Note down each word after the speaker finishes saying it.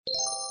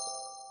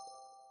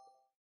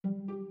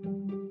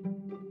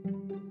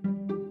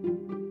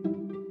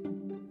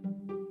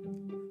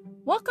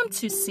Welcome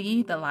to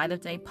See the Light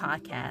of Day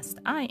podcast.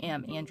 I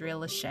am Andrea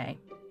Lachey.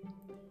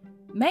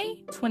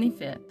 May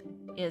 25th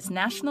is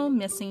National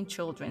Missing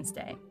Children's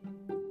Day.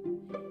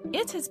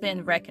 It has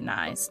been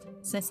recognized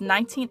since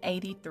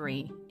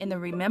 1983 in the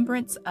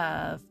remembrance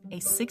of a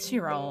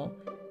 6-year-old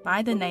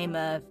by the name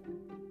of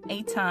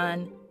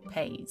Eitan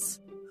Paes,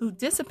 who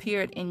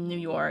disappeared in New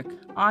York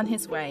on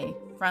his way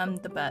from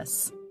the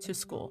bus to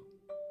school.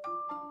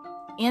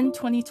 In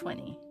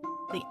 2020,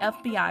 the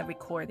FBI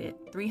recorded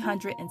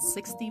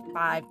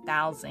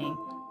 365,000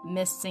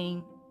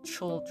 missing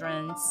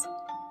children's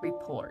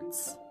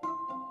reports.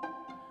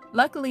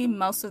 Luckily,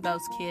 most of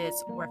those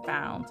kids were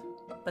found,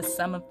 but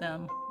some of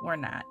them were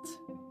not.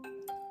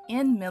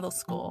 In middle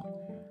school,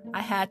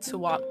 I had to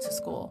walk to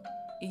school.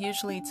 It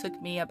usually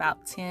took me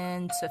about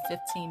 10 to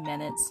 15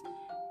 minutes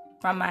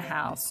from my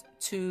house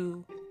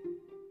to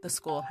the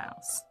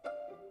schoolhouse.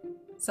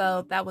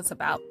 So that was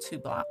about 2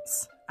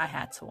 blocks I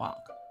had to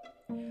walk.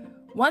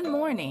 One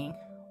morning,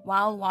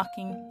 while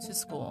walking to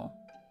school,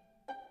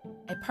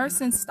 a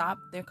person stopped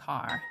their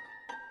car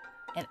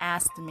and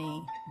asked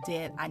me,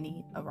 did I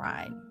need a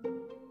ride?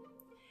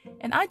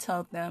 And I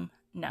told them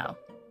no.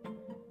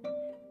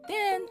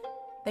 Then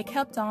they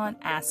kept on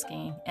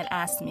asking and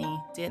asked me,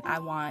 did I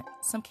want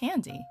some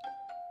candy?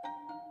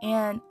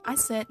 And I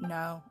said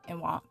no and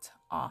walked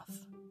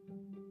off.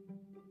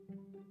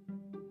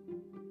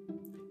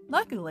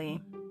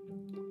 Luckily,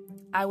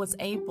 I was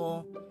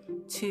able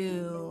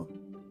to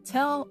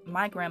tell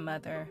my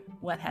grandmother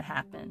what had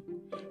happened.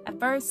 At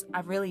first, I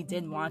really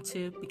didn't want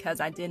to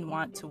because I didn't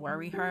want to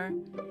worry her,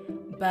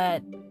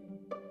 but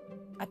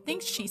I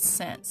think she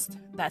sensed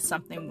that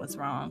something was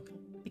wrong.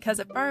 Because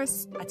at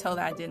first, I told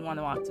her I didn't want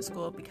to walk to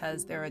school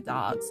because there are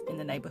dogs in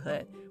the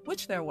neighborhood,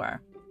 which there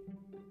were.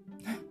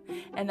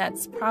 And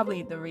that's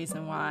probably the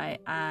reason why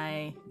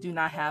I do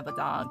not have a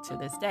dog to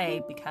this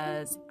day,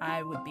 because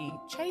I would be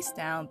chased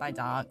down by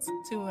dogs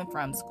to and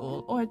from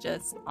school or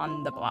just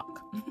on the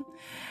block.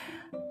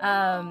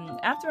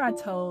 After I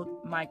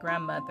told my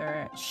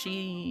grandmother,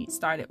 she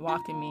started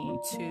walking me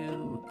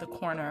to the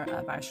corner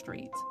of our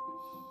street.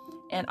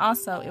 And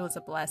also it was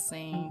a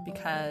blessing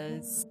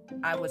because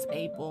I was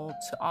able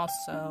to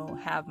also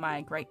have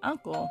my great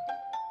uncle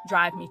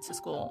drive me to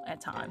school at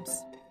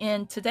times.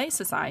 In today's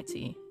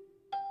society,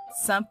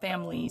 some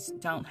families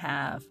don't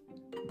have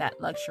that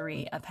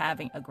luxury of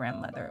having a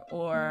grandmother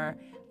or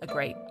a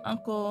great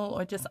uncle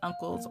or just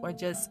uncles or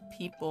just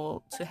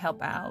people to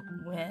help out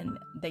when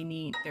they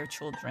need their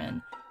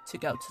children to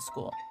go to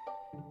school.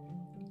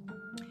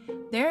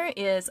 There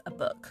is a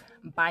book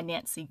by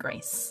Nancy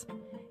Grace.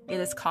 It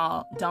is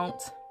called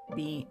Don't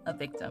Be a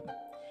Victim.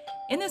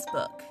 In this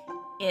book,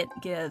 it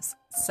gives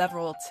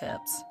several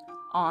tips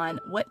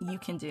on what you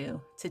can do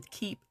to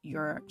keep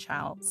your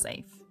child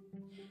safe.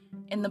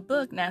 In the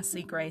book,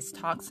 Nancy Grace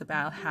talks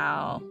about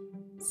how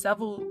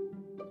several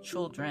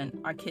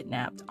children are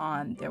kidnapped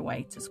on their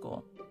way to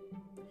school.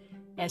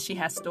 And she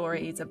has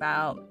stories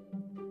about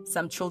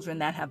some children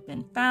that have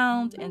been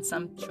found and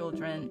some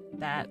children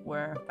that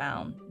were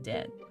found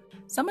dead.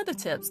 Some of the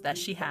tips that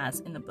she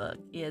has in the book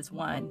is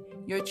 1,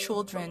 your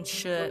children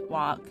should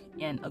walk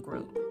in a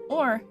group,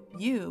 or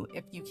you,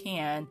 if you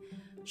can,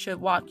 should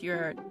walk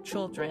your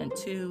children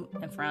to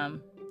and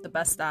from the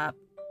bus stop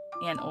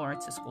and or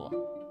to school.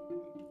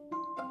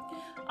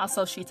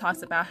 Also, she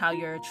talks about how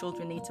your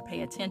children need to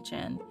pay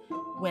attention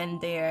when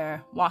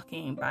they're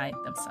walking by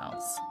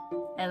themselves.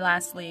 And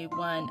lastly,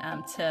 one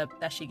tip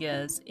that she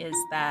gives is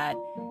that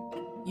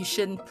you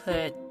shouldn't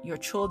put your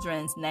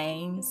children's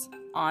names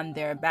on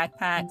their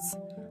backpacks,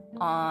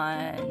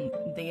 on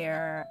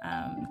their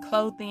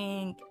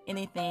clothing,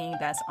 anything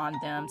that's on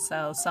them,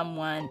 so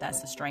someone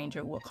that's a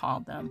stranger will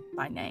call them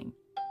by name.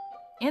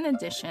 In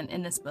addition,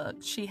 in this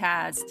book, she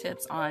has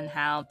tips on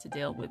how to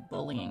deal with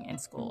bullying in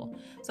school.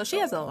 So she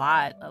has a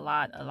lot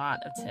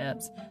of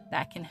tips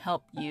that can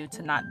help you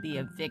to not be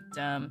a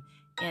victim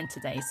in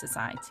today's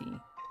society.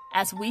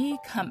 As we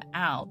come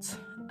out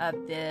of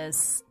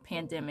this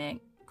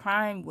pandemic,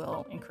 crime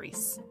will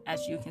increase.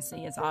 As you can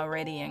see, it's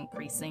already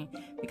increasing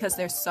because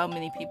there's so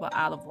many people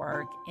out of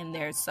work and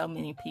there's so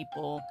many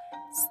people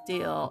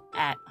still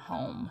at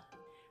home.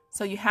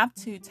 So you have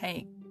to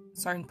take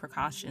certain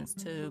precautions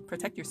to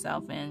protect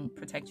yourself and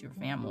protect your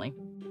family.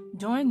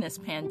 During this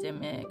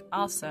pandemic,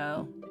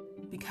 also,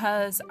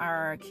 because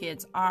our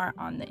kids are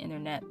on the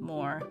internet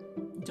more,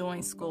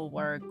 doing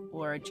schoolwork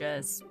or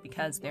just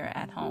because they're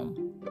at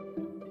home,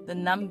 the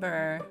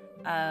number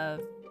of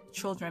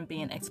children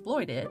being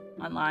exploited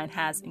online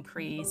has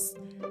increased.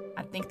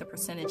 I think the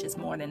percentage is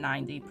more than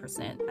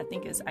 90%. I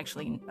think it's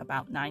actually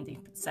about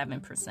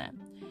 97%.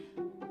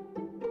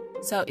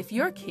 So if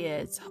your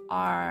kids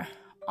are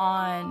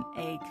on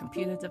a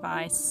computer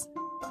device,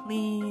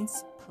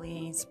 please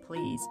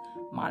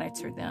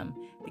monitor them,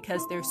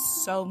 because there's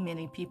so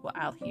many people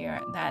out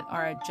here that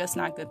are just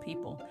not good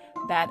people,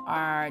 that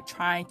are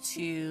trying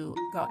to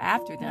go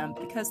after them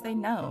because they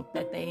know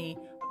that they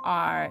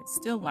are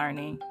still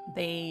learning,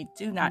 they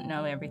do not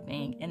know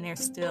everything, and they're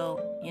still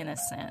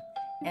innocent,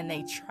 and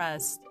they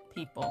trust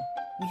people.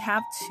 We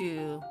have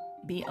to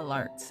be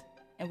alert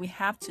and we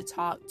have to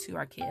talk to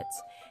our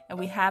kids, and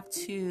we have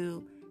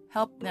to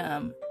help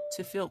them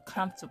to feel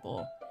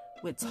comfortable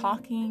with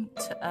talking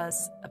to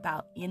us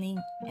about any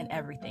and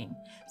everything.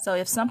 So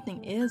if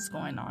something is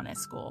going on at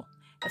school,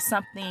 if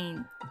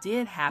something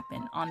did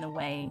happen on the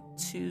way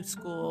to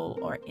school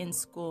or in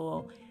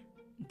school,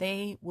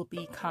 they will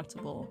be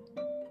comfortable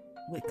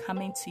with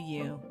coming to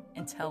you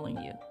and telling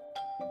you.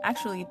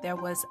 Actually, there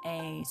was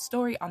a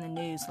story on the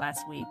news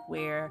last week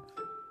where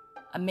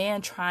a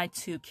man tried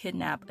to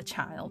kidnap a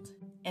child,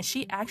 and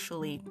she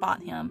actually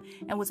fought him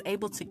and was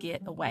able to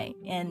get away.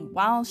 And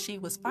while she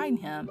was fighting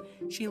him,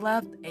 she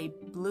left a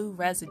blue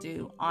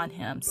residue on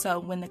him. So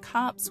when the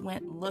cops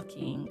went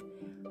looking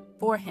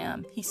for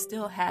him, he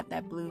still had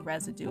that blue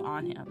residue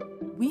on him.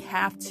 We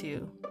have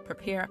to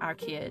prepare our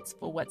kids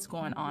for what's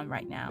going on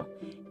right now.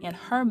 And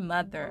her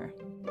mother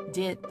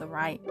did the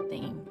right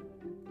thing,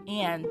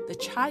 and the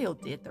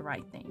child did the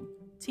right thing.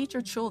 Teach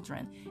your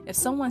children. If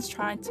someone's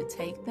trying to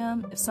take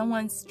them, if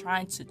someone's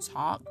trying to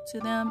talk to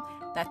them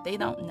that they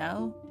don't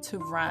know, to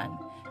run,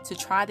 to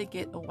try to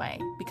get away.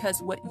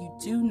 Because what you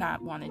do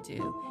not want to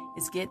do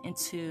is get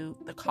into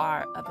the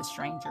car of a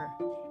stranger.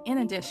 In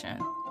addition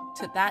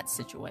to that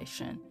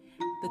situation,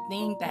 the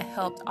thing that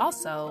helped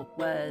also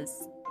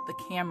was the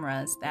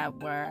cameras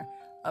that were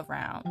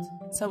around.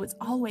 So it's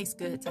always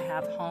good to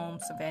have home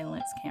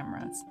surveillance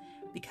cameras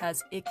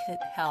because it could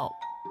help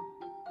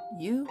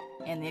you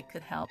and it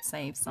could help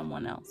save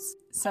someone else.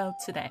 So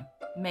today,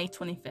 May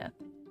 25th,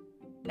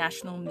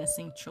 National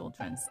Missing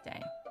Children's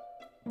Day.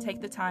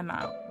 Take the time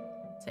out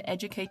to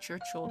educate your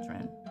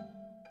children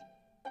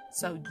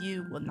so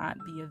you will not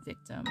be a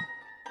victim.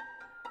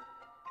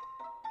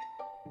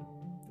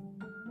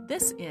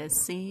 This is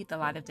See the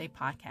Light of Day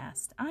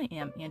podcast. I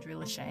am Andrea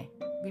Lachey.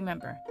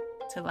 Remember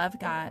to love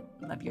God,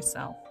 love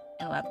yourself,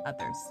 and love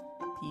others.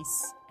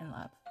 Peace and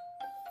love.